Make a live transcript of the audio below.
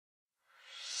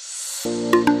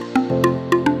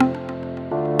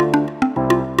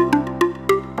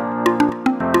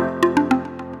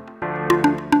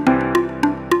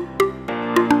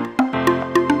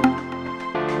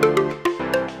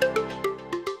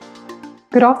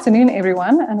Good afternoon,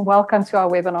 everyone, and welcome to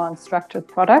our webinar on structured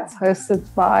products hosted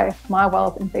by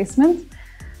MyWealth Investments,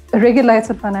 a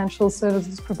regulated financial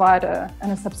services provider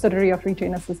and a subsidiary of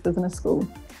Regenesys Business School.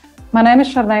 My name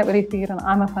is Sharnay Urifir, and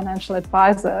I'm a financial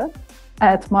advisor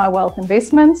at MyWealth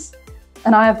Investments,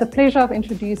 and I have the pleasure of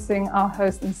introducing our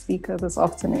host and speaker this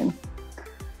afternoon.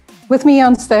 With me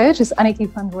on stage is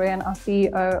Annetjie van Rooyen, our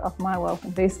CEO of MyWealth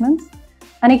Investments.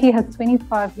 Annetjie has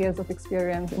 25 years of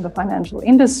experience in the financial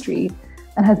industry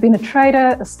and has been a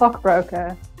trader, a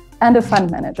stockbroker, and a fund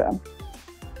manager.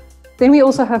 Then we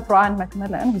also have Brian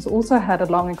McMillan, who's also had a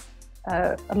long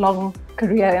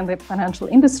career in the financial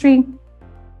industry,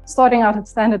 starting out at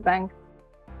Standard Bank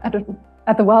at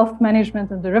the Wealth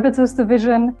Management and Derivatives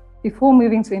Division before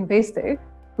moving to Investec,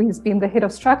 where he's been the head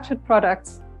of structured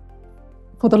products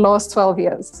for the last 12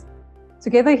 years.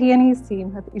 Together, he and his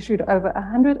team have issued over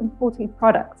 140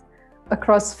 products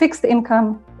across fixed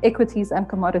income, equities, and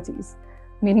commodities,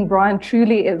 meaning Brian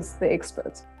truly is the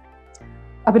expert.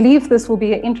 I believe this will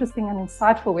be an interesting and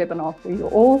insightful webinar for you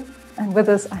all. And with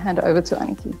this, I hand over to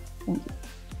Annetjie. Thank you.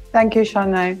 Thank you,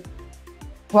 Sharnay.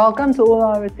 Welcome to all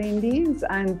our attendees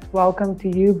and welcome to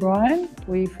you, Brian.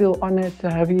 We feel honored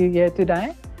to have you here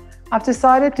today. I've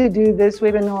decided to do this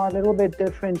webinar a little bit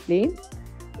differently.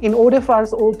 In order for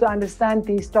us all to understand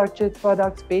these structured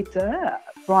products better,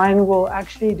 Brian will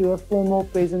actually do a formal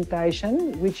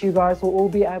presentation, which you guys will all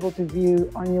be able to view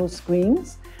on your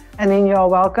screens. And then you are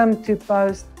welcome to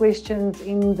post questions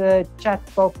in the chat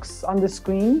box on the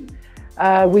screen,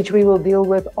 which we will deal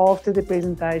with after the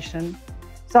presentation.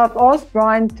 So I've asked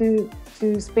Brian to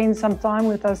spend some time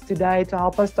with us today to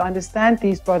help us to understand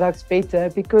these products better,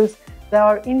 because they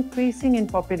are increasing in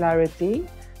popularity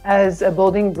as a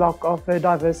building block of a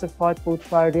diversified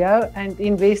portfolio, and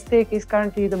Investec is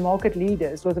currently the market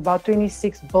leaders with about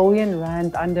 26 billion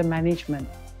rand under management.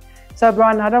 So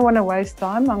Brian, I don't want to waste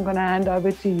time. I'm going to hand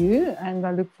over to you, and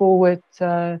I look forward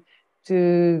to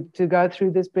go through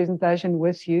this presentation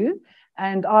with you.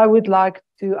 And I would like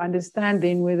to understand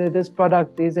then whether this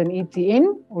product is an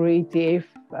ETN or ETF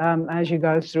as you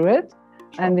go through it,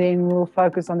 and then we'll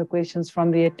focus on the questions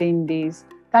from the attendees.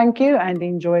 Thank you, and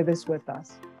enjoy this with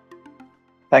us.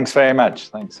 Thanks very much.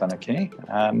 Thanks, Annetjie.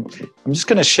 I'm just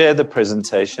going to share the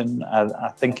presentation. I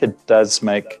think it does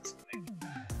make...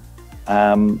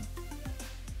 I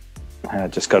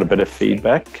just got a bit of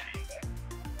feedback.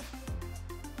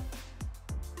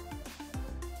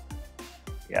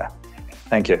 Yeah,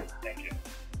 thank you.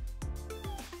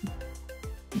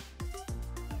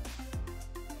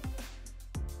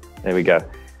 There we go.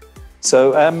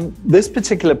 So this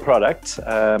particular product,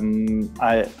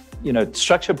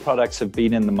 structured products have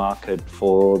been in the market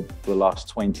for the last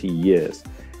 20 years.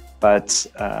 But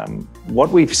what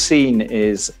we've seen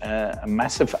is a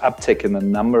massive uptick in the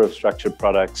number of structured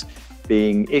products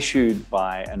being issued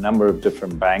by a number of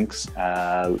different banks.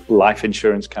 Life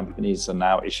insurance companies are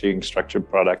now issuing structured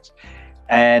products.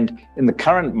 And in the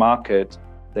current market,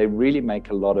 they really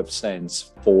make a lot of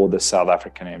sense for the South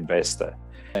African investor.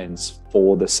 The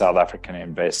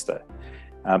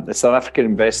South African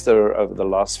investor over the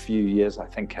last few years, I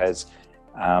think, has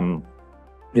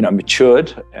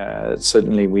matured.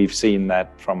 Certainly, we've seen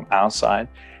that from our side.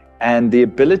 And the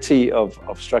ability of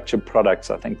structured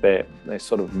products, I think they're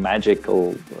sort of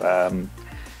magical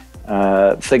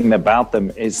thing about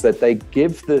them is that they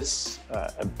give this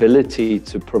ability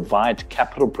to provide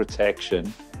capital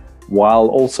protection while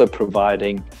also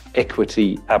providing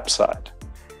equity upside.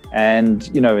 And,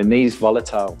 in these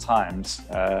volatile times,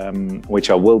 which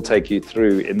I will take you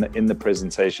through in the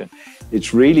presentation,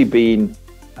 it's really been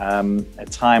a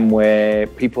time where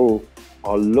people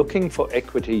are looking for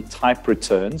equity type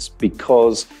returns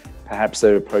because perhaps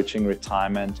they're approaching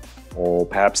retirement, or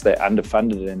perhaps they're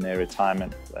underfunded in their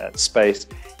retirement space,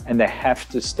 and they have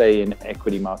to stay in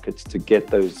equity markets to get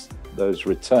those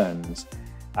returns,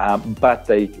 but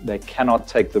they cannot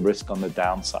take the risk on the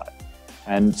downside.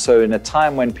 And so in a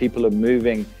time when people are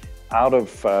moving out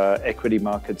of equity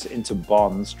markets into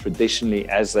bonds, traditionally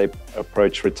as they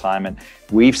approach retirement,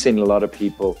 we've seen a lot of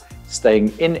people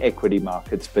staying in equity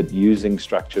markets, but using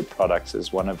structured products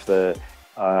as one of the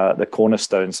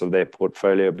cornerstones of their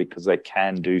portfolio because they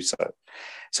can do so.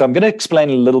 So I'm going to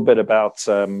explain a little bit about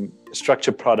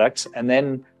structured products, and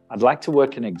then I'd like to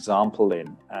work an example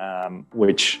in,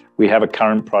 which we have a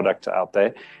current product out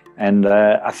there. And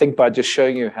I think by just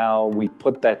showing you how we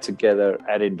put that together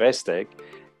at Investec,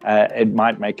 it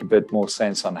might make a bit more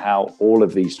sense on how all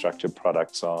of these structured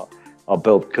products are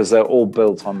built, because they're all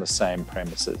built on the same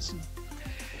premises.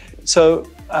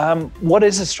 What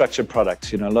is a structured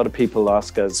product? A lot of people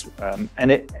ask us,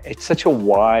 and it's such a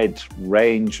wide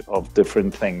range of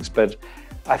different things. But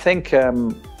I think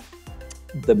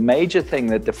the major thing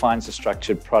that defines a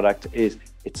structured product is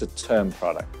it's a term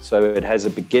product. So it has a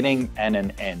beginning and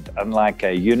an end, unlike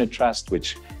a unit trust,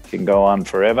 which can go on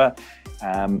forever.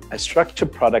 A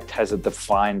structured product has a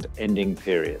defined ending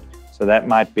period. So that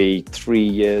might be 3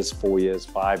 years, 4 years,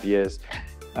 5 years,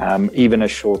 even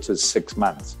as short as 6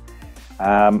 months.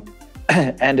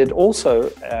 And it also,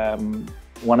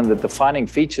 one of the defining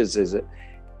features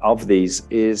of these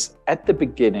is at the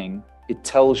beginning, it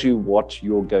tells you what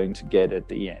you're going to get at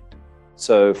the end.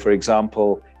 So for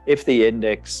example, if the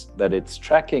index that it's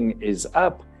tracking is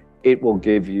up, it will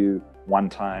give you 1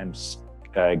 times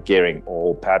gearing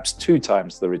or perhaps 2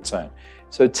 times the return.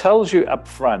 So it tells you up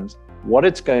front what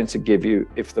it's going to give you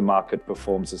if the market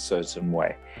performs a certain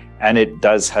way. And it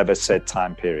does have a set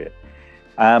time period.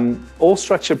 All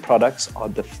structured products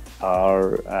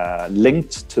are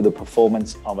linked to the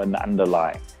performance of an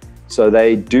underlying. So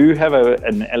they do have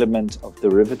an element of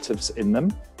derivatives in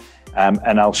them.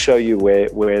 And I'll show you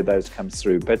where those come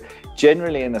through. But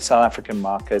generally in the South African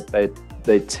market,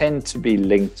 they tend to be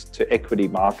linked to equity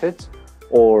markets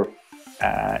or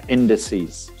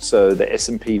indices. So the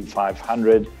S&P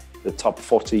 500, the top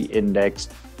 40 index,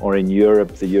 or in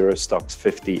Europe, the Euro Stoxx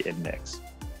 50 index.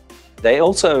 They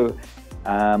also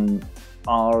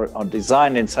are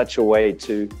designed in such a way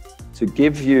to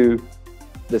give you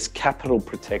this capital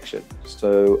protection.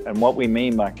 So, and what we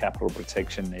mean by capital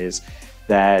protection is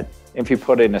that if you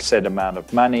put in a set amount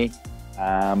of money,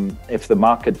 if the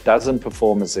market doesn't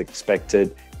perform as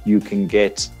expected, you can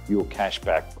get your cash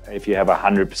back if you have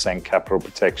 100% capital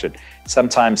protection.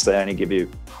 Sometimes they only give you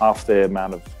half the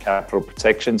amount of capital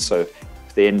protection. So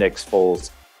if the index falls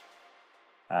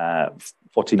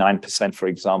 49%, for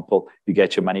example, you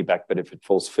get your money back. But if it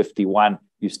falls 51,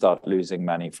 you start losing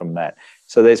money from that.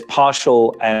 So there's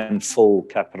partial and full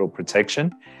capital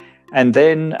protection. And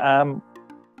then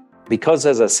because,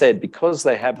 as I said, because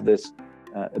they have this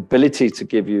ability to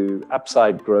give you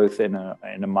upside growth in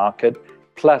a market,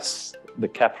 plus the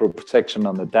capital protection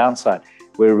on the downside,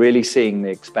 we're really seeing the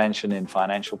expansion in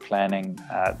financial planning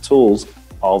tools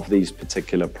of these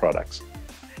particular products.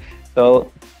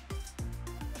 So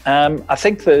I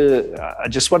think I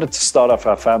just wanted to start off.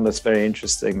 I found this very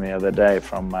interesting the other day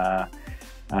from a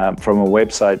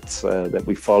website that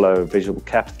we follow, Visual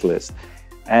Capitalist.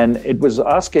 And it was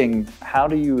asking, how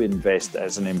do you invest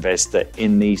as an investor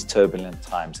in these turbulent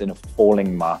times, in a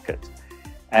falling market?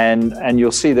 And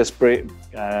you'll see this,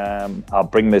 I'll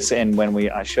bring this in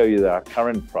when I show you our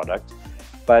current product.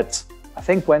 But I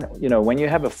think when you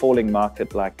have a falling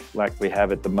market like we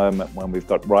have at the moment, when we've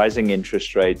got rising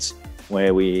interest rates,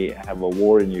 where we have a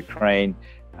war in Ukraine,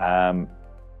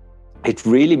 it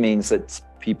really means that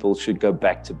people should go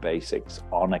back to basics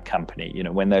on a company.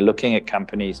 When they're looking at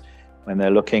companies, when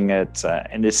they're looking at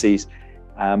indices,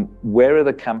 where are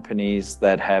the companies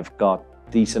that have got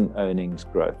decent earnings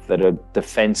growth, that are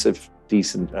defensive,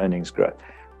 decent earnings growth?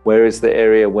 Where is the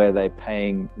area where they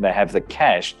have the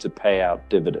cash to pay out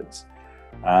dividends?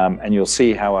 And you'll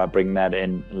see how I bring that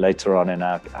in later on in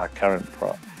our current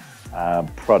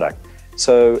product.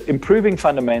 So improving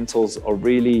fundamentals are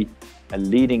really a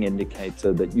leading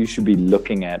indicator that you should be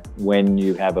looking at when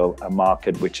you have a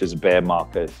market which is a bear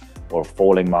market or a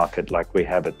falling market like we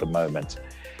have at the moment.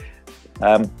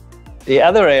 The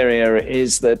other area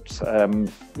is that,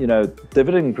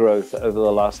 dividend growth over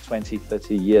the last 20,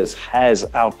 30 years has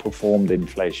outperformed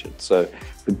inflation. So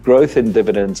the growth in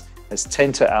dividends has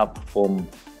tended to outperform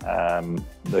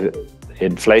the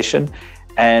inflation.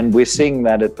 And we're seeing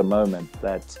that at the moment,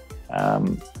 that,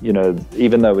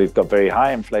 even though we've got very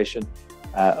high inflation,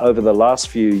 over the last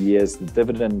few years, the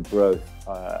dividend growth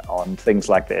on things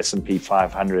like the S&P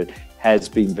 500 has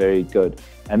been very good.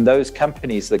 And those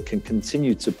companies that can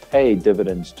continue to pay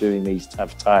dividends during these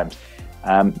tough times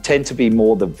tend to be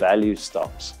more the value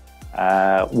stocks,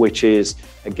 which is,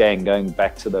 again, going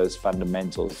back to those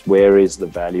fundamentals. Where is the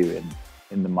value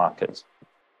in the market?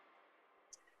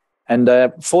 And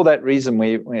for that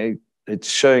reason, it's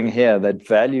showing here that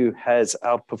value has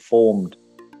outperformed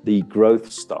the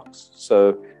growth stocks.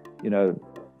 So,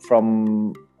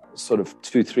 from sort of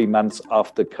 2-3 months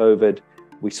after COVID,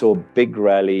 we saw a big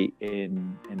rally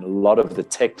in a lot of the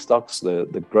tech stocks.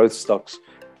 The growth stocks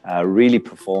really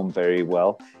performed very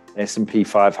well. S&P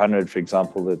 500, for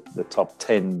example, the top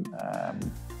 10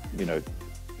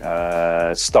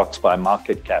 stocks by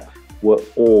market cap were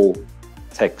all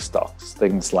tech stocks,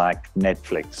 things like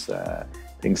Netflix,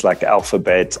 things like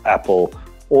Alphabet, Apple,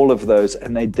 all of those,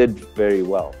 and they did very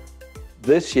well.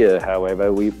 This year,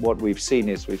 however, what we've seen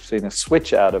is we've seen a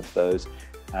switch out of those.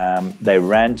 They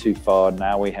ran too far.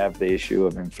 Now we have the issue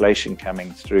of inflation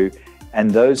coming through,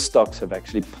 and those stocks have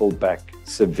actually pulled back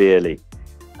severely.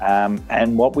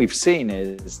 And what we've seen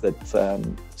is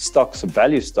that stocks,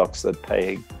 value stocks that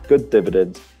pay good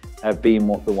dividends, have been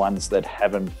the ones that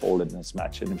haven't fallen as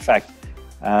much. And in fact,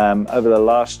 over the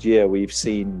last year, we've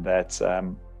seen that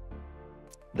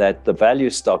that the value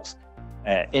stocks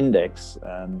index,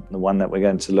 the one that we're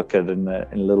going to look at in a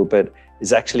little bit,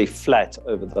 is actually flat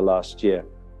over the last year,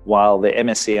 while the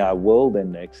MSCI World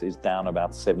Index is down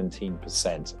about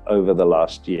 17% over the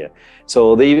last year.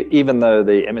 So even though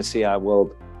the MSCI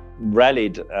World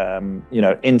rallied,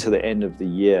 into the end of the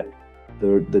year,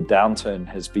 the downturn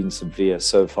has been severe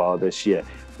so far this year,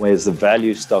 whereas the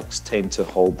value stocks tend to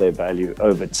hold their value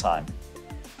over time.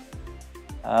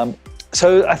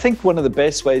 So I think one of the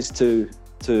best ways to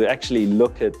actually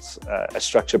look at a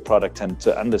structured product and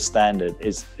to understand it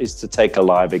is to take a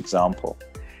live example.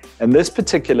 And this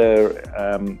particular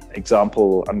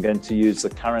example, I'm going to use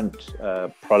the current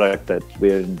product that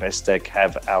we at Investec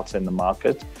have out in the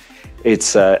market.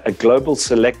 It's a global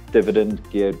select dividend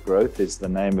geared growth is the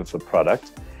name of the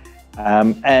product.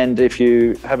 And if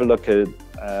you have a look at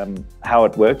how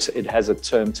it works, it has a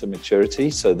term to maturity.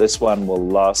 So this one will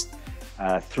last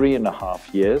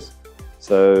 3.5 years.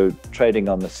 So trading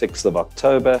on the 6th of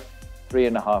October,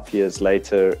 3.5 years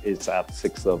later, it's out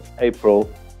 6th of April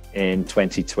in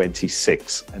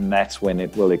 2026, and that's when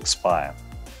it will expire.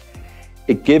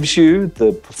 It gives you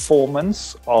the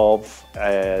performance of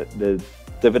the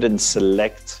Dividend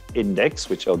Select Index,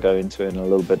 which I'll go into in a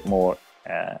little bit more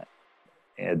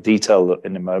detail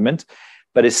in a moment.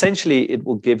 But essentially, it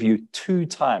will give you 2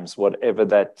 times whatever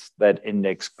that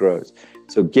index grows.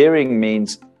 So gearing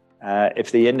means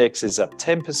if the index is up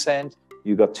 10%,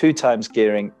 you got 2 times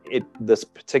gearing. This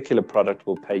particular product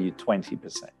will pay you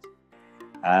 20%.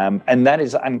 And that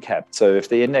is uncapped. So if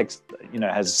the index,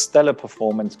 has stellar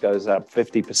performance, goes up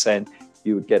 50%,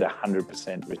 you would get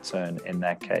 100% return in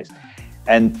that case.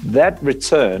 And that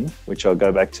return, which I'll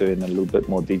go back to in a little bit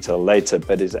more detail later,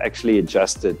 but is actually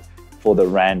adjusted for the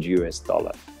Rand US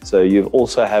dollar. So you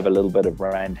also have a little bit of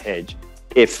Rand hedge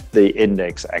if the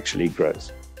index actually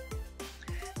grows.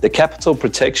 The capital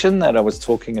protection that I was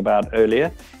talking about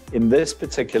earlier, in this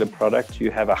particular product,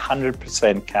 you have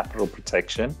 100% capital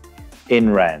protection in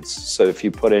rands. So if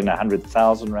you put in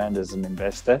 100,000 Rand as an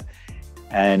investor,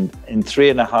 and in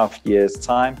 3.5 years'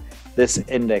 time, this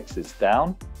index is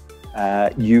down,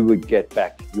 you would get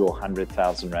back your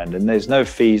 100,000 Rand. And there's no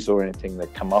fees or anything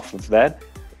that come off of that.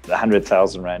 The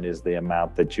 100,000 Rand is the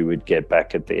amount that you would get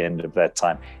back at the end of that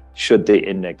time, should the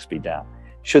index be down.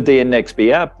 Should the index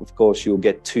be up, of course, you'll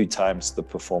get 2 times the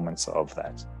performance of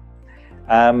that.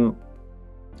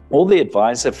 All the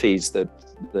advisor fees that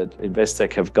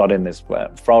Investec have got in this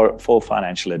for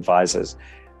financial advisors,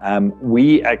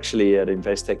 we actually at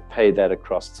Investec pay that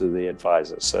across to the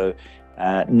advisor. So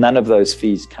none of those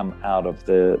fees come out of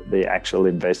the actual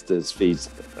investors' fees.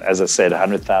 As I said,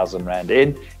 100,000 Rand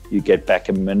in, you get back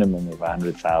a minimum of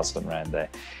 100,000 Rand there.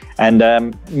 And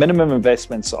minimum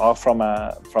investments are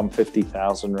from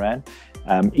 50,000 Rand.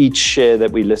 Each share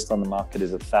that we list on the market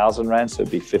is 1,000 Rand, so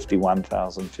it'd be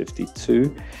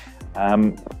 51,052.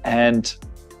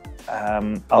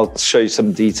 I'll show you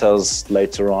some details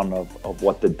later on of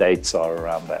what the dates are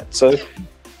around that. So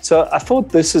I thought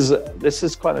this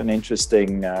is quite an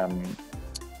interesting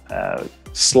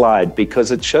slide,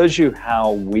 because it shows you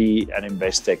how we at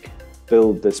Investec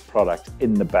build this product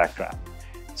in the background.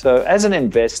 So as an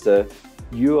investor,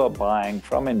 you are buying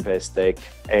from Investec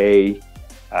a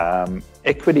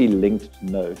equity-linked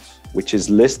note, which is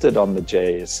listed on the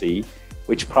JSE,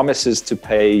 which promises to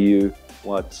pay you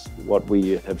what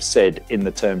we have said in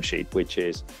the term sheet, which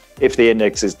is if the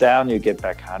index is down, you get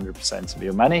back 100% of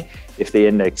your money. If the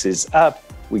index is up,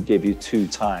 we give you 2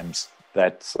 times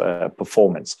that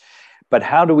performance. But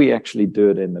how do we actually do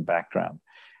it in the background?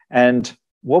 And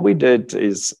what we did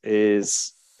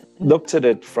is looked at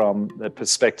it from the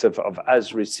perspective of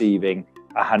us receiving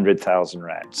 100,000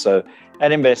 Rand. So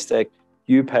at Investec,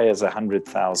 you pay us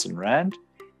 100,000 Rand.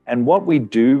 And what we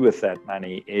do with that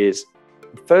money is,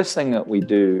 the first thing that we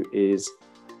do is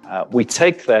we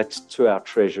take that to our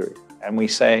treasury and we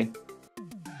say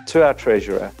to our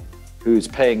treasurer, who's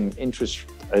paying interest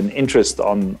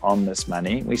on this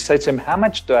money, we say to him, how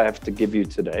much do I have to give you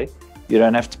today? You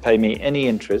don't have to pay me any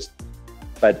interest,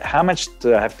 but how much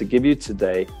do I have to give you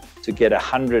today to get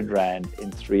 100 Rand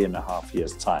in 3.5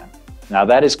 years' time? Now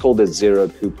that is called a zero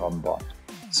coupon bond.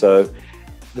 So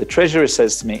the treasurer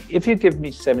says to me, if you give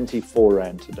me 74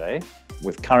 Rand today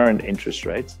with current interest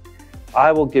rates,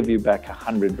 I will give you back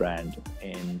 100 Rand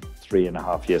in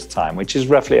 3.5 years' time, which is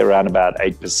roughly around about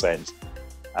 8%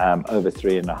 over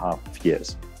 3.5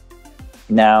 years.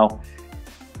 Now,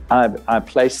 I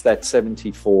placed that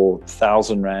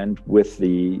 74,000 Rand with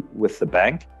the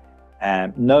bank,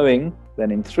 knowing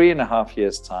that in 3.5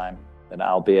 years' time, that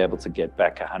I'll be able to get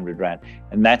back 100 Rand.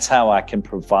 And that's how I can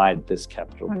provide this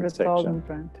capital protection. 100,000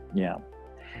 Rand. Yeah.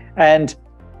 And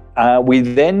we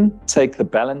then take the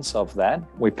balance of that.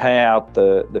 We pay out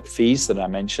the fees that I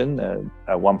mentioned,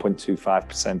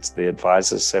 1.25% to the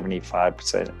advisors, 75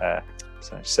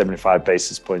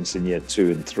 basis points in year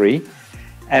 2 and 3.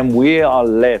 And we are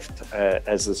left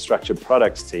as the structured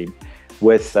products team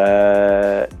with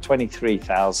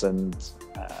 23,000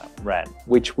 Rand,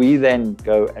 which we then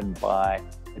go and buy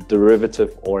a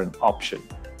derivative or an option.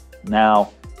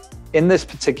 Now, in this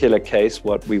particular case,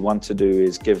 what we want to do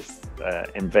is give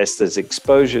investors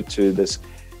exposure to this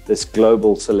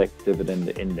global select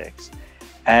dividend index.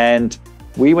 And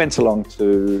we went along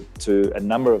to a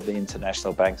number of the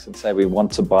international banks and say, we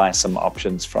want to buy some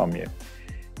options from you.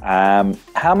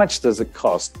 How much does it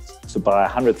cost to buy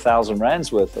 100,000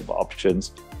 Rands worth of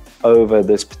options over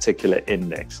this particular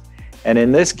index? And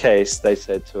in this case, they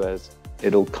said to us,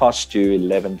 it'll cost you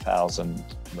 11,000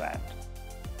 Rand.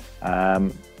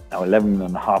 Now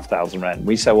 11,500 Rand.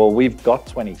 We say, well, we've got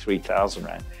 23,000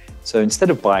 Rand. So instead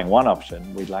of buying one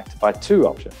option, we'd like to buy 2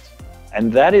 options.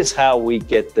 And that is how we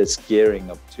get this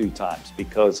gearing of 2 times,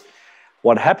 because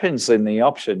what happens in the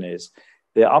option is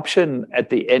the option at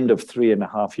the end of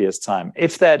 3.5 years' time,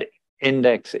 if that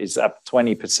index is up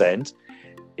 20%,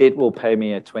 it will pay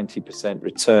me a 20%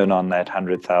 return on that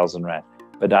 100,000 Rand.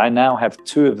 But I now have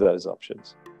 2 of those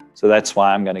options. So that's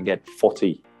why I'm going to get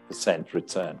 40%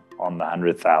 return on the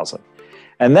 100,000.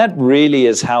 And that really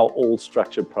is how all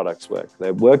structured products work.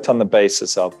 They're worked on the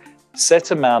basis of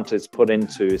set amount is put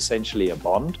into essentially a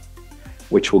bond,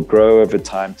 which will grow over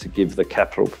time to give the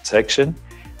capital protection.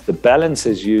 The balance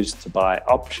is used to buy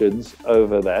options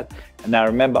over that. And now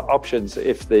remember, options,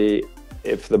 if the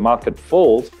market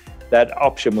falls, that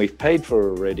option we've paid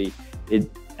for already, it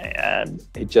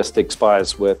just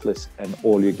expires worthless, and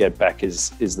all you get back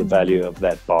is the value of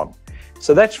that bond.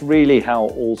 So that's really how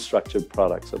all structured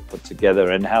products are put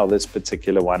together, and how this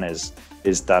particular one is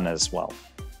done as well.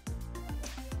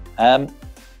 I'd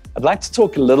like to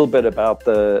talk a little bit about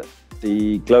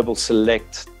the Global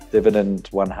Select Dividend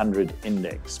 100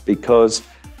 Index, because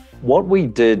what we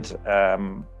did,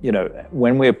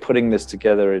 when we're putting this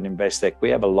together in Investec, we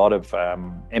have a lot of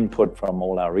input from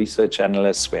all our research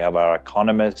analysts. We have our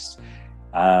economists.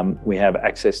 We have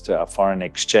access to our foreign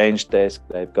exchange desk.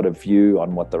 They've got a view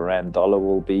on what the Rand dollar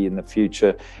will be in the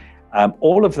future.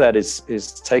 All of that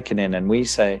is taken in, and we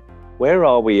say, where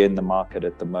are we in the market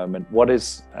at the moment? What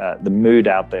is the mood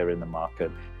out there in the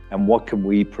market? And what can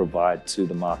we provide to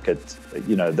the market,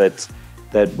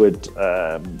 that would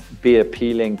be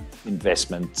appealing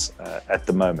investments at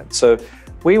the moment? So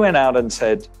we went out and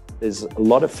said, there's a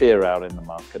lot of fear out in the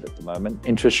market at the moment.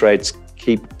 Interest rates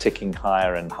keep ticking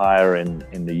higher and higher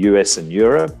in the US and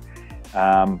Europe.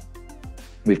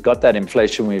 We've got that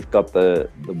inflation, we've got the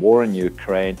war in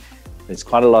Ukraine. There's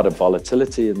quite a lot of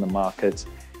volatility in the market.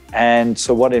 And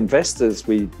so what investors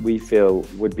we feel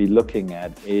would be looking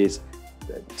at is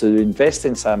to invest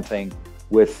in something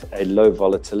with a low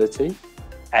volatility,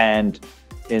 and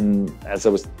as I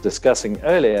was discussing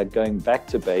earlier, going back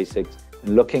to basics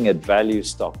and looking at value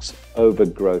stocks over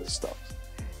growth stocks.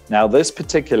 Now, this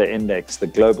particular index, the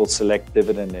Global Select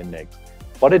Dividend Index,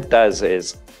 what it does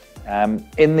is,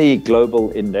 in the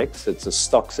global index, it's a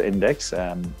stocks index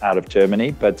out of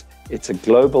Germany, but it's a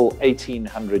global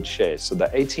 1,800 shares. So the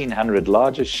 1,800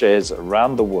 largest shares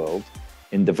around the world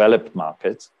in developed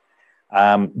markets,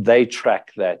 they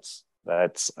track that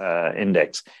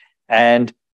index.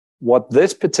 And what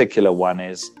this particular one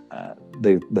is,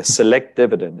 the select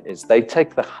dividend, is they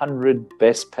take the 100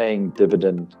 best paying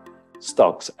dividend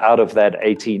stocks out of that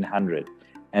 1,800,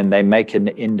 and they make an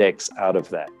index out of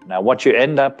that. Now, what you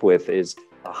end up with is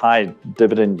a high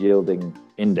dividend yielding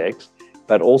index,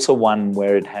 but also one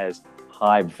where it has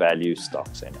high value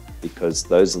stocks in it, because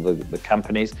those are the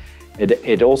companies.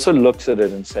 It also looks at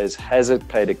it and says, has it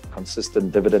paid a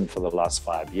consistent dividend for the last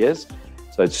 5 years?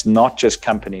 So it's not just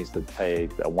companies that pay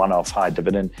a one-off high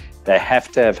dividend. They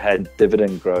have to have had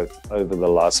dividend growth over the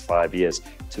last 5 years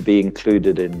to be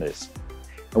included in this.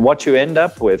 And what you end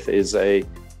up with is a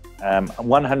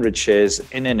 100 shares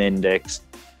in an index,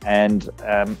 and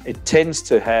it tends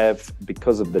to have,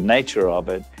 because of the nature of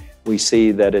it, we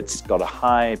see that it's got a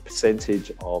high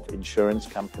percentage of insurance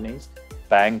companies,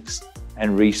 banks,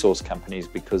 and resource companies,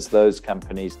 because those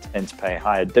companies tend to pay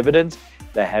higher dividends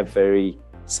they have very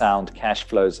sound cash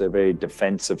flows. They're very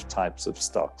defensive types of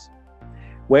stocks.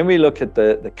 When we look at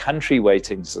the country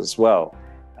weightings as well,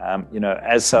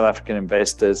 as South African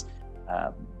investors,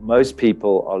 most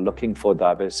people are looking for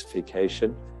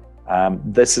diversification.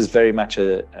 This is very much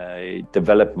a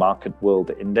developed market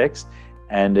world index,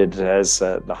 and it has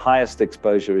the highest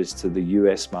exposure is to the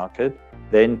US market,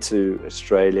 then to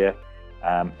Australia,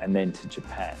 and then to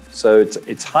Japan. So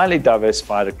it's highly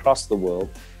diversified across the world,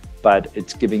 but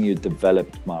it's giving you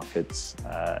developed markets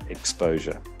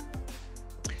exposure.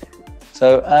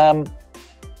 So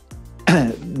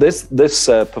this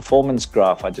performance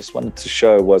graph I just wanted to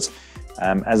show was,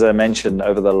 as I mentioned,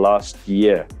 over the last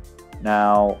year.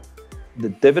 Now, the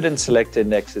dividend select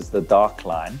index is the dark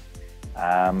line,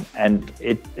 and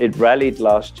it rallied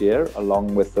last year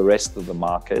along with the rest of the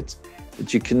markets.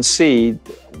 But you can see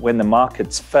when the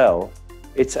markets fell,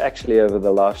 it's actually over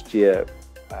the last year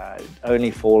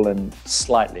only fallen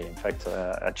slightly. In fact,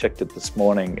 I checked it this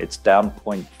morning, it's down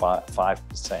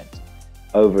 0.5%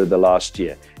 over the last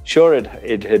year. Sure,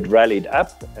 it had rallied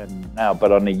up and now,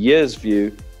 but on a year's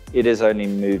view, it has only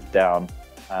moved down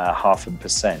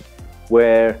 0.5%.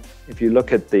 Where if you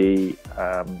look at the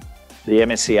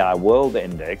MSCI World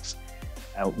Index,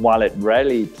 while it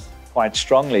rallied quite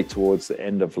strongly towards the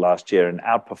end of last year and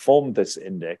outperformed this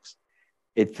index,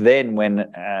 it then, when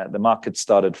the market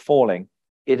started falling,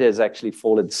 it has actually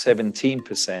fallen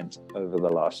 17% over the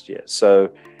last year. So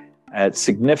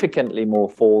significantly more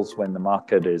falls when the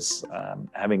market is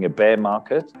having a bear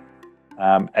market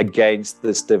against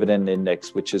this dividend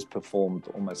index, which has performed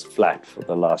almost flat for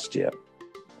the last year.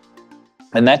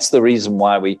 And that's the reason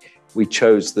why we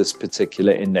chose this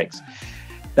particular index.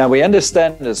 Now, we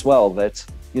understand as well that,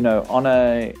 on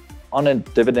a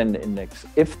dividend index,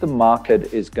 if the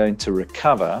market is going to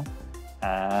recover,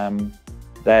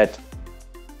 that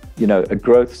a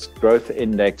growth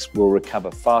index will recover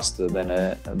faster than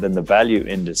the value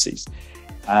indices.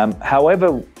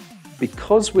 However,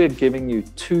 because we're giving you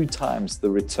 2 times the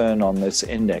return on this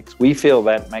index, we feel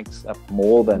that makes up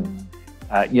more than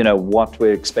what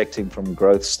we're expecting from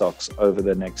growth stocks over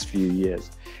the next few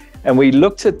years. And we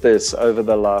looked at this over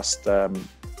the last,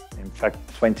 in fact,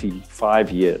 25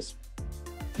 years.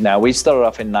 Now, we started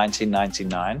off in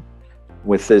 1999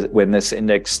 when this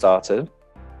index started.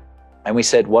 And we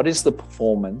said, what is the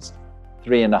performance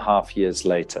 3.5 years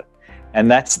later?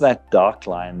 And that's that dark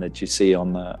line that you see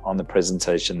on the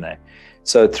presentation there.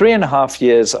 So 3.5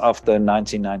 years after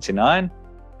 1999,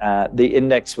 the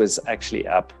index was actually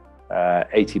up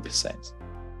 80%,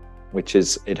 which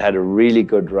is, it had a really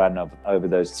good run over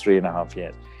those 3.5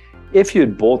 years. If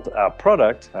you'd bought our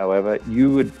product, however,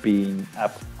 you would be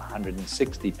up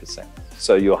 160%.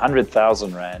 So your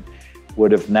 100,000 Rand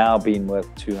would have now been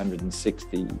worth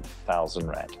 260,000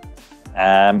 Rand.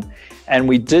 And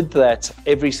we did that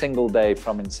every single day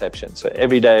from inception. So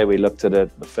every day we looked at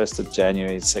it, the 1st of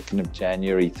January, 2nd of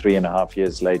January, 3.5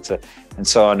 years later, and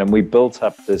so on. And we built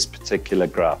up this particular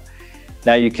graph.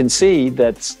 Now you can see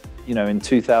that, in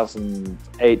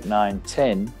 2008, 9,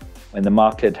 10, when the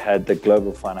market had the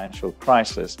global financial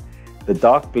crisis, the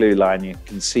dark blue line, you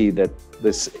can see that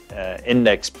this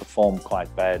index performed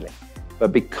quite badly.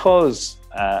 But because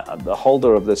the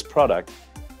holder of this product,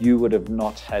 you would have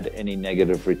not had any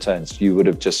negative returns. You would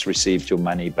have just received your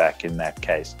money back in that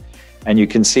case. And you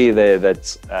can see there that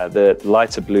the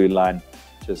lighter blue line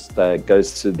just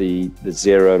goes to the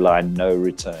 0 line, no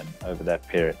return over that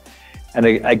period. And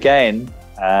again,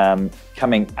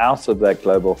 coming out of that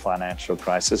global financial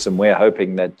crisis, and we're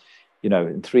hoping that, in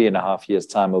 3.5 years'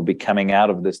 time, we'll be coming out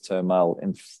of this turmoil.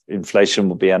 Inflation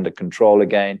will be under control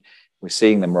again. We're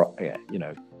seeing them,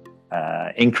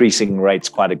 increasing rates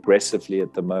quite aggressively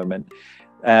at the moment.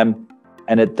 And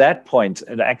at that point,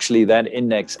 that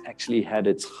index actually had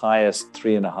its highest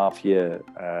 3.5-year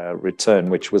return,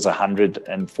 which was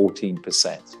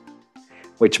 114%,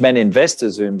 which meant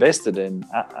investors who invested in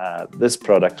this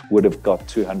product would have got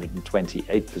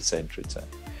 228% return.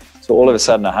 So all of a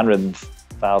sudden,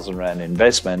 100,000 Rand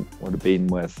investment would have been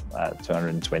worth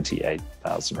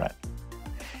 228,000 Rand.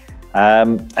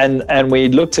 And we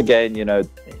looked again,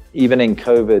 even in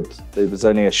COVID, there was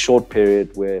only a short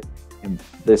period where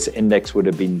this index would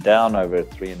have been down over a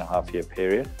 3.5-year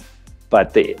period,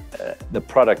 but the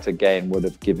product again would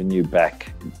have given you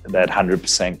back that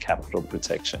 100% capital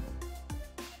protection.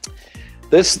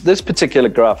 This particular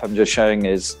graph I'm just showing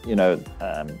is,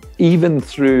 even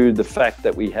through the fact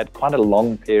that we had quite a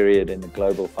long period in the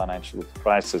global financial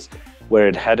crisis where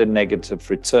it had a negative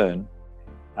return,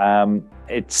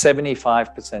 it's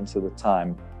 75% of the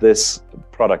time, this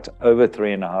product over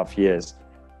 3.5 years,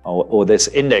 or this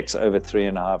index over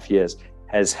 3.5 years,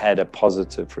 has had a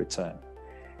positive return.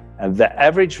 And the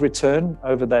average return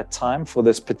over that time for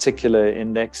this particular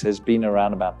index has been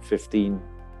around about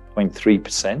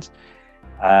 15.3%.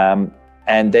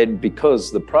 And then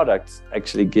because the product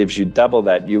actually gives you double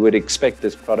that, you would expect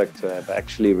this product to have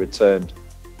actually returned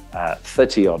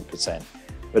 30-odd%.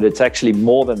 But it's actually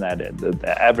more than that.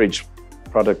 The average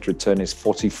product return is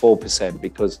 44%,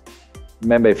 because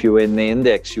remember, if you were in the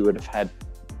index, you would have had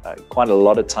quite a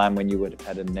lot of time when you would have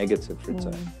had a negative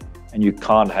return. And you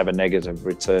can't have a negative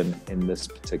return in this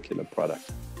particular product.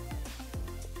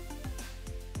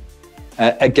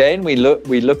 Again, we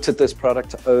looked at this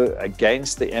product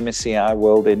against the MSCI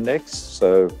World Index.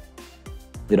 So,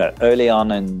 early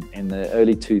on in the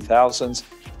early 2000s,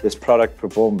 this product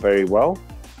performed very well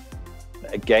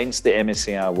against the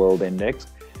MSCI World Index.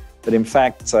 But in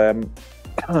fact, and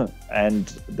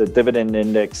the dividend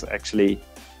index actually,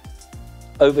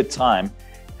 over time,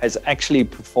 has actually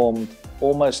performed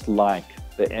almost like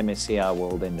the MSCI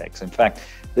World Index. In fact,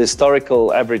 the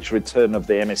historical average return of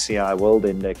the MSCI World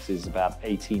Index is about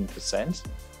 18%.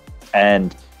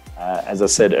 And as I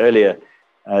said earlier,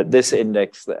 this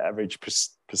index, the average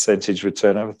percentage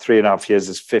return over 3.5 years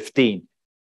is 15.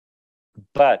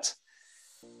 But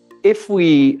if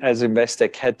we, as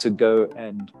Investec, had to go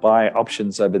and buy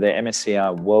options over the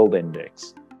MSCI World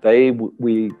Index, they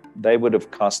would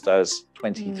have cost us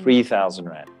 23,000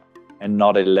 Rand and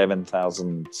not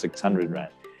 11,600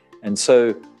 Rand. And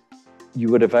so you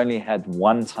would have only had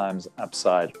 1 times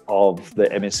upside of the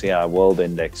MSCI World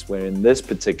Index, where in this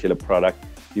particular product,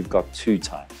 you've got 2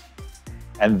 times.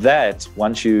 And that,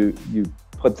 once you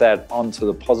put that onto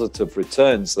the positive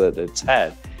returns that it's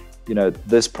had,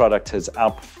 this product has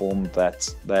outperformed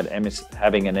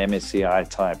having an MSCI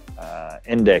type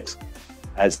index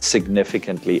as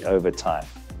significantly over time.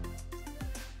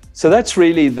 So that's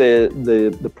really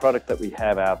the product that we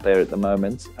have out there at the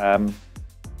moment.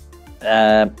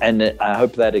 And I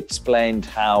hope that explained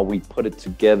how we put it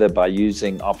together by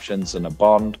using options and a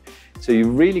bond. So you're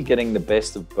really getting the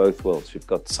best of both worlds. You've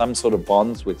got some sort of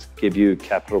bonds which give you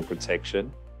capital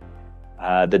protection.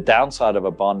 The downside of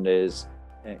a bond is,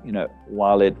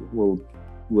 while it will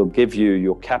give you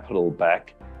your capital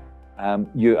back,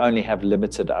 you only have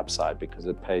limited upside because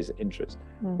it pays interest.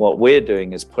 What we're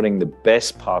doing is putting the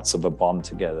best parts of a bond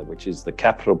together, which is the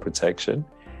capital protection,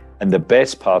 and the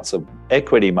best parts of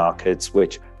equity markets,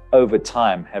 which over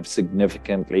time have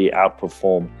significantly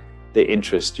outperformed the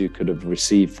interest you could have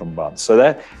received from bonds. So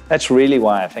that's really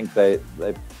why I think they've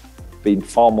been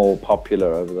far more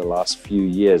popular over the last few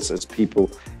years as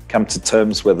people come to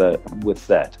terms with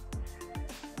that.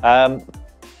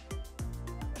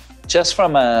 Just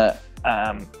from a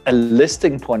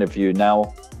listing point of view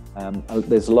now,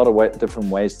 there's a lot of different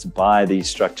ways to buy these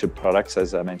structured products.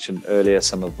 As I mentioned earlier,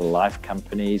 some of the life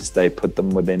companies, they put them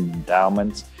within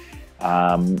endowments.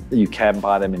 You can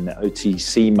buy them in the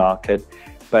OTC market.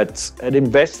 But at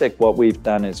Investec, what we've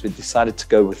done is we decided to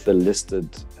go with the listed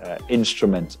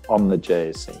instrument on the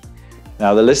JSE.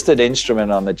 Now, the listed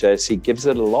instrument on the JSE gives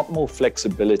it a lot more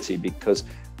flexibility, because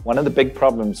one of the big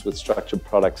problems with structured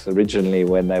products originally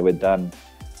when they were done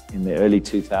in the early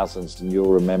 2000s, and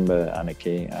you'll remember,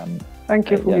 Anneke. Thank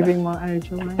you for giving my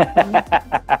age away.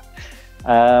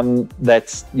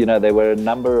 There were a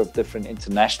number of different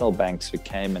international banks who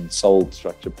came and sold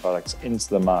structured products into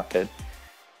the market.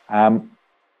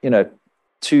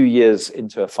 2 years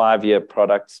into a 5-year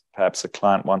product, perhaps a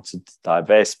client wanted to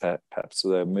divest, perhaps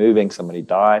they're moving, somebody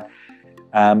died.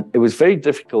 It was very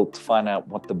difficult to find out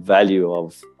what the value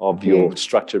of your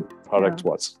structured product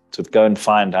was, to go and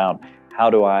find out,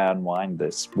 how do I unwind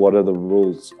this? What are the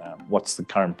rules? What's the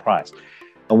current price?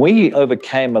 And we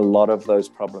overcame a lot of those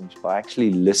problems by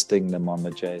actually listing them on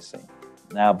the JSE.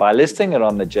 Now, by listing it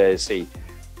on the JSE,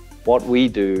 what we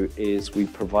do is we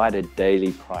provide a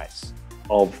daily price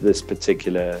of this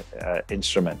particular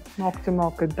instrument. Mark to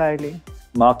market daily.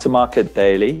 Mark to market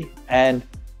daily. And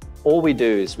all we do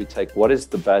is we take what is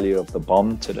the value of the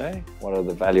bond today, what are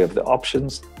the value of the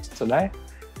options today,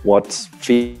 what's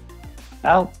fee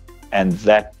out, and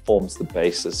that forms the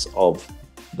basis of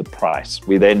the price.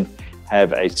 We then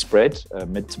have a spread, a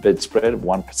mid to bid spread of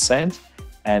 1%,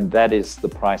 and that is the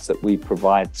price that we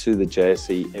provide to the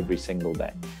JSE every single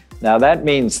day. Now, that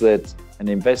means that an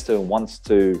investor who wants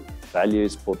to value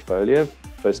his portfolio,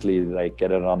 firstly, they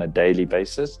get it on a daily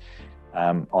basis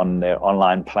on their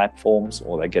online platforms,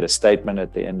 or they get a statement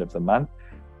at the end of the month.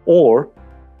 Or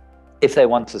if they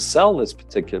want to sell this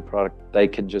particular product, they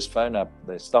can just phone up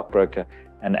their stockbroker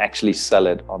and actually sell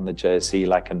it on the JSE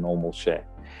like a normal share.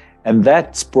 And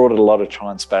that's brought a lot of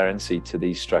transparency to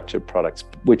these structured products,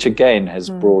 which again has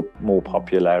brought more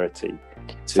popularity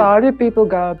So how do people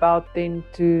go about then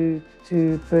to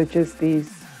purchase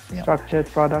these structured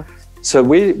products? So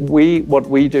what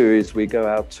we do is we go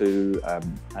out to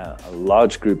a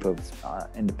large group of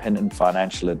independent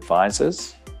financial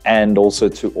advisors and also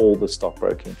to all the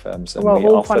stockbroking firms. And we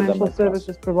all offer financial them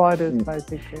services providers,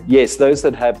 basically. Yes, those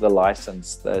that have the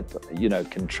license that,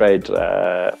 can trade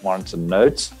warrants and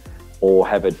notes or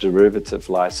have a derivative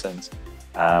license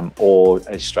or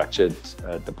a structured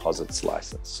deposits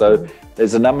license. So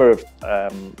there's a number of,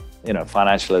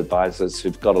 financial advisors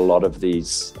who've got a lot of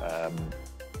these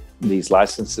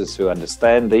licenses, who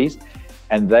understand these,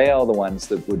 and they are the ones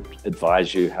that would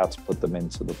advise you how to put them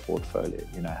into the portfolio.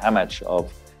 How much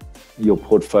of your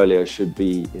portfolio should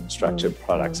be in structured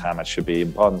products, how much should be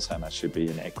in bonds, how much should be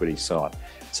in equity, so on.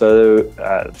 So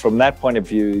from that point of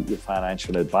view, your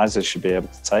financial advisor should be able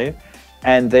to tell you.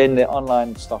 And then the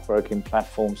online stockbroking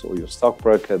platforms or your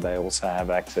stockbroker, they also have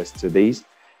access to these.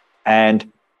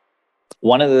 And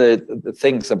one of the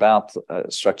things about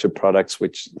structured products,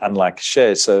 which unlike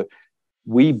shares, so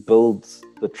we build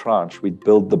the tranche, we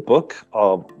build the book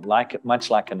of much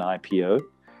like an IPO.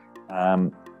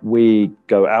 We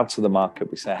go out to the market,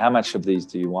 we say, how much of these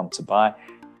do you want to buy?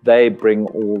 They bring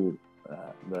all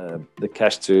the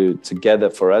cash together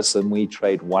for us, and we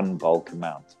trade one bulk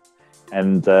amount.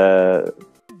 And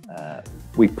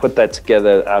we put that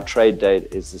together. Our trade date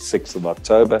is the 6th of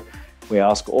October. We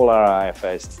ask all our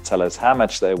IFAs to tell us how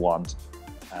much they want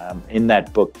in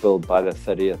that book build by the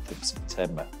 30th of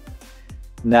September.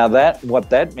 Now what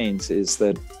that means is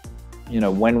that,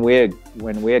 when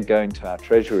we're going to our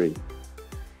treasury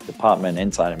department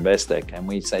inside Investec and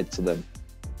we say to them,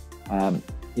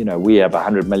 we have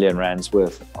 100 million rands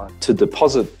worth to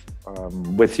deposit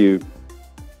with you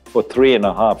for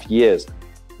 3.5 years,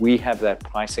 we have that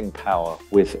pricing power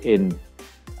within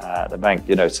the bank.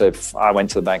 So if I went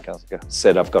to the bank and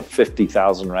said, I've got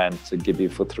 50,000 rand to give you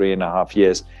for 3.5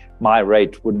 years, my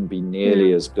rate wouldn't be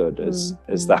nearly as good as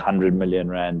the 100 million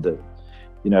rand that,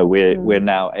 we're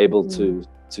now able to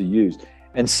use.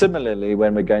 And similarly,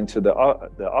 when we're going to the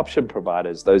option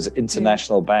providers, those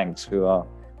international banks who are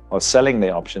selling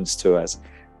the options to us,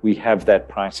 we have that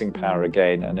pricing power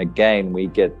again. And again, we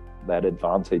get that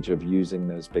advantage of using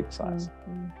those big size.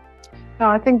 No,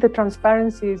 I think the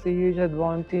transparency is a huge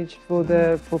advantage for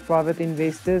private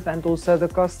investors, and also the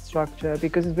cost structure,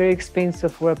 because it's very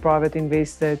expensive for a private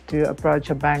investor to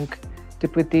approach a bank to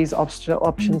put these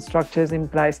option structures in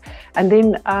place. And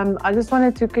then I just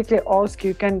wanted to quickly ask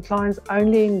you, can clients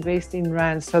only invest in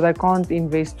rands, so they can't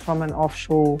invest from an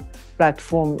offshore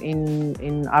platform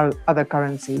in other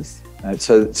currencies?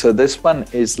 So this one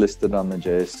is listed on the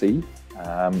JSE.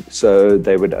 So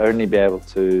they would only be able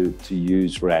to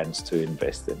use rands to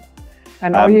invest in.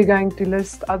 And are you going to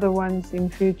list other ones in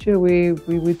future where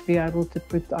we would be able to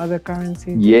put other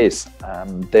currencies? Yes,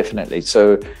 definitely.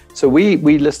 So we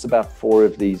list about 4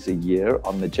 of these a year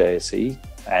on the JSE,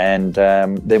 and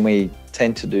then we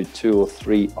tend to do 2 or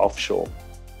 3 offshore.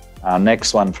 Our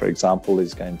next one, for example,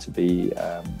 is going to be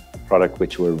a product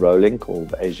which we're rolling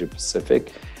called Asia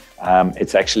Pacific.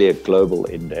 It's actually a global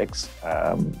index.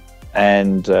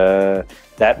 And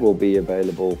that will be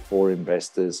available for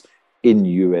investors in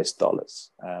US dollars.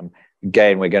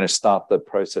 Again, we're going to start the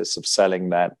process of selling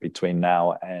that between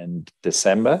now and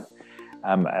December,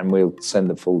 and we'll send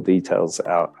the full details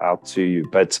out to you.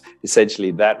 But essentially,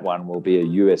 that one will be a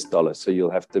US dollar, so you'll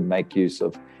have to make use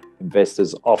of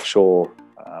investors' offshore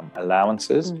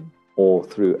allowances or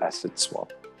through asset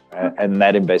swap, and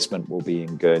that investment will be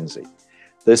in Guernsey.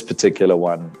 This particular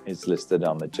one is listed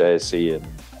on the JSE and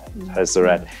has the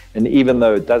rand. And even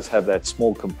though it does have that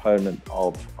small component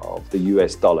of the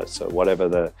US dollar, so whatever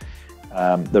the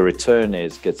return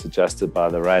is gets adjusted by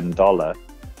the rand dollar,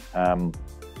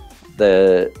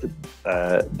 the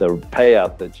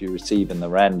payout that you receive in the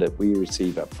rand that we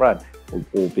receive up front will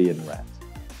all be in rand.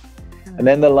 And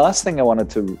then the last thing I wanted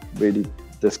to really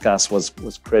discuss was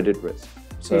credit risk.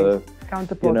 So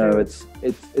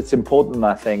it's important,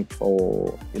 I think,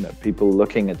 for people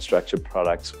looking at structured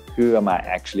products. Who am I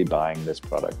actually buying this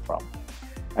product from?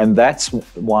 And that's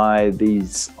why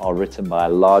these are written by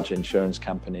large insurance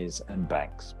companies and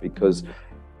banks, because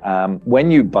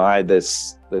when you buy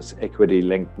this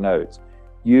equity-linked note,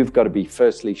 you've got to be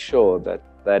firstly sure that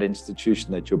that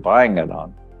institution that you're buying it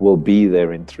on will be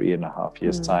there in 3.5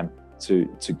 years' time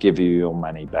to give you your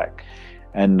money back.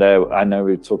 And I know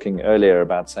we were talking earlier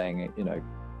about saying,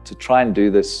 to try and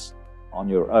do this on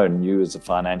your own, you as a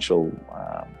financial,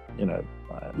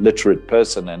 literate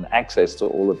person and access to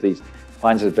all of these,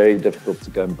 finds it very difficult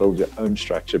to go and build your own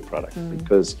structured product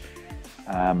because,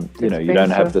 you don't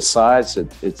have the size,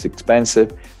 it's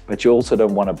expensive. but you also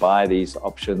don't want to buy these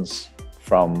options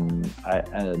from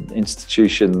an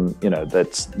institution,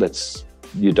 that's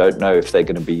you don't know if they're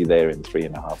going to be there in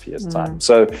 3.5 years' time.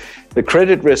 So the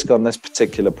credit risk on this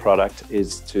particular product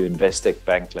is to Investec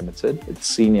Bank Limited. It's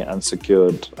senior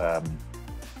unsecured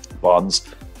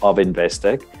bonds of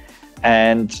Investec.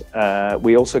 And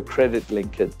we also credit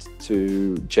link it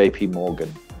to JP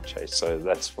Morgan Chase. So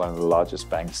that's one of the largest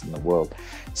banks in the world.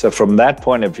 So from that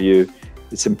point of view,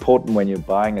 it's important when you're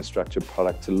buying a structured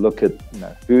product to look at,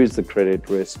 who is the credit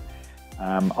risk?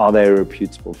 Are they a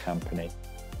reputable company?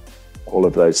 All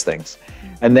of those things.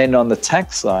 And then on the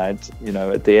tax side,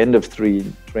 at the end of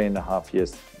 3.5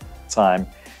 years time,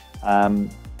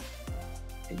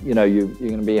 you're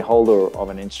going to be a holder of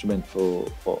an instrument for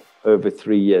over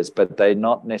 3 years, but they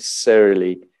not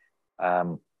necessarily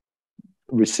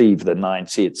receive the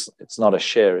 9C. It's not a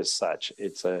share as such.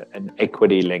 It's an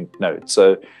equity-linked note.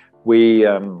 So we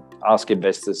ask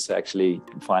investors to actually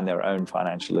find their own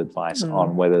financial advice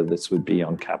on whether this would be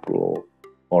on capital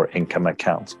or income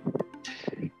accounts.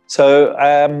 So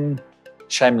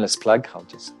shameless plug,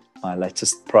 my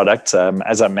latest product.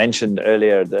 As I mentioned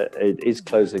earlier, it is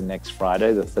closing next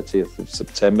Friday, the 30th of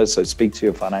September. So speak to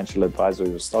your financial advisor or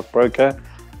your stockbroker.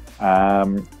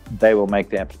 They will make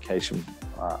the application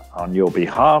on your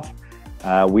behalf.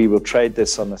 We will trade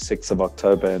this on the 6th of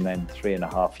October, and then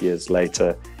 3.5 years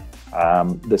later,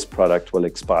 this product will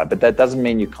expire. But that doesn't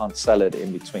mean you can't sell it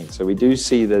in between. So we do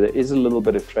see that there is a little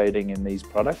bit of trading in these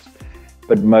products,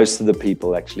 but most of the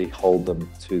people actually hold them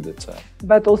to the term.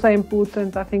 But also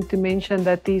important, I think, to mention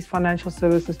that these financial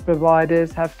services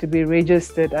providers have to be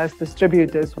registered as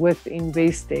distributors with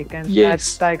Investec, and that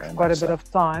takes quite a bit of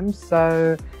time.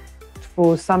 So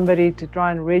for somebody to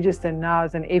try and register now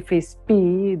as an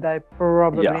FSP, they're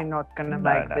probably not going to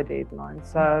make the deadline.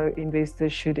 So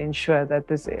investors should ensure that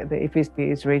the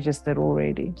FSP is registered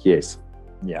already. Yes.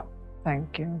 Yeah.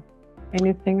 Thank you.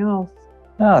 Anything else?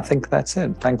 No, I think that's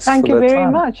it. Thank you very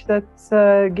much. That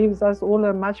gives us all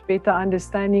a much better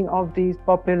understanding of these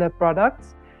popular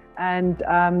products. And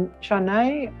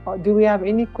Shanae, do we have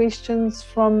any questions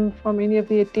from any of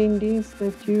the attendees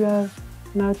that you have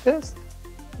noticed?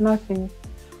 Nothing.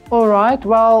 All right.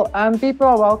 Well, people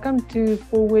are welcome to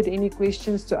forward any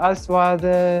questions to us via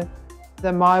the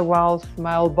MyWealth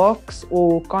mailbox,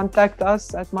 or contact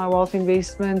us at MyWealth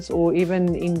Investments, or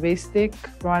even Investec,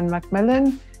 Brian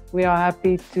McMillan. We are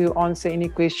happy to answer any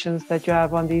questions that you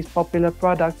have on these popular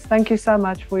products. Thank you so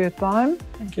much for your time.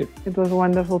 Thank you. It was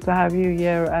wonderful to have you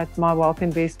here at MyWealth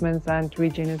Investments and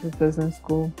Regenesys Business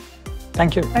School.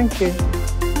 Thank you. Thank you.